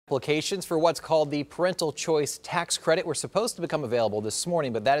Applications for what's called the Parental Choice Tax Credit were supposed to become available this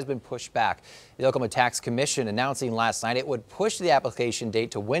morning, but that has been pushed back. The Oklahoma Tax Commission announcing last night it would push the application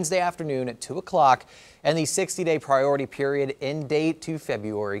date to Wednesday afternoon at 2 o'clock and the 60-day priority period end date to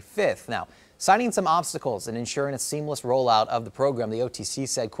February 5th. Now, citing some obstacles and ensuring a seamless rollout of the program, the OTC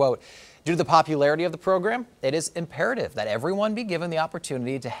said, quote, due to the popularity of the program, it is imperative that everyone be given the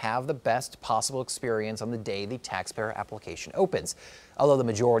opportunity to have the best possible experience on the day the taxpayer application opens. Although the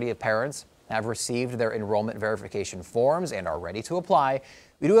majority of parents have received their enrollment verification forms and are ready to apply,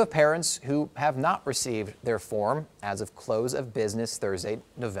 we do have parents who have not received their form as of close of business Thursday,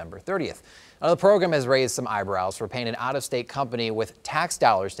 November 30th. Now, the program has raised some eyebrows for paying an out-of-state company with tax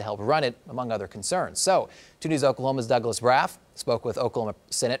dollars to help run it, among other concerns. So, 2 News Oklahoma's Douglas Braff spoke with Oklahoma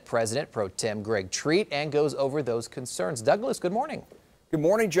Senate President Pro Tem Greg Treat and goes over those concerns. Douglas, good morning. Good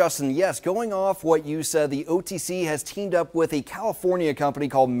morning, Justin. Yes, going off what you said, the OTC has teamed up with a California company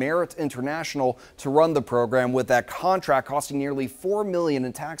called Merit International to run the program, with that contract costing nearly $4 million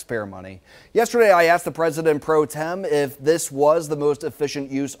in taxpayer money. Yesterday, I asked the President Pro Tem if this was the most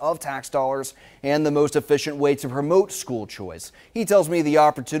efficient use of tax dollars and the most efficient way to promote school choice. He tells me the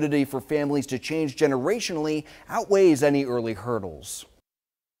opportunity for families to change generationally outweighs any early hurdles.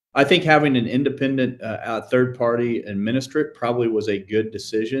 I think having an independent third party administer it probably was a good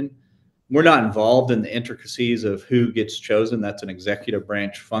decision. We're not involved in the intricacies of who gets chosen. That's an executive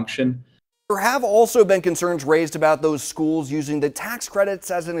branch function. There have also been concerns raised about those schools using the tax credits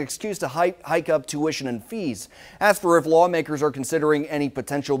as an excuse to hike up tuition and fees. As for if lawmakers are considering any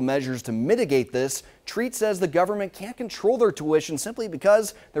potential measures to mitigate this, Treat says the government can't control their tuition simply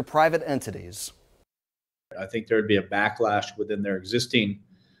because they're private entities. I think there'd be a backlash within their existing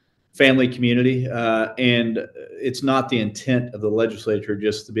family community, and it's not the intent of the legislature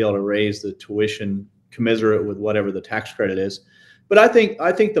just to be able to raise the tuition commensurate with whatever the tax credit is. But I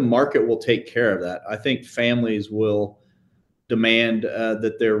think the market will take care of that. I think families will demand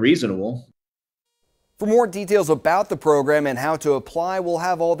that they're reasonable. For more details about the program and how to apply, we'll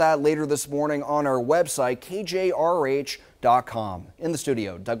have all that later this morning on our website, kjrh.com. In the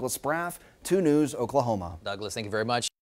studio, Douglas Braff, 2 News, Oklahoma. Douglas, thank you very much.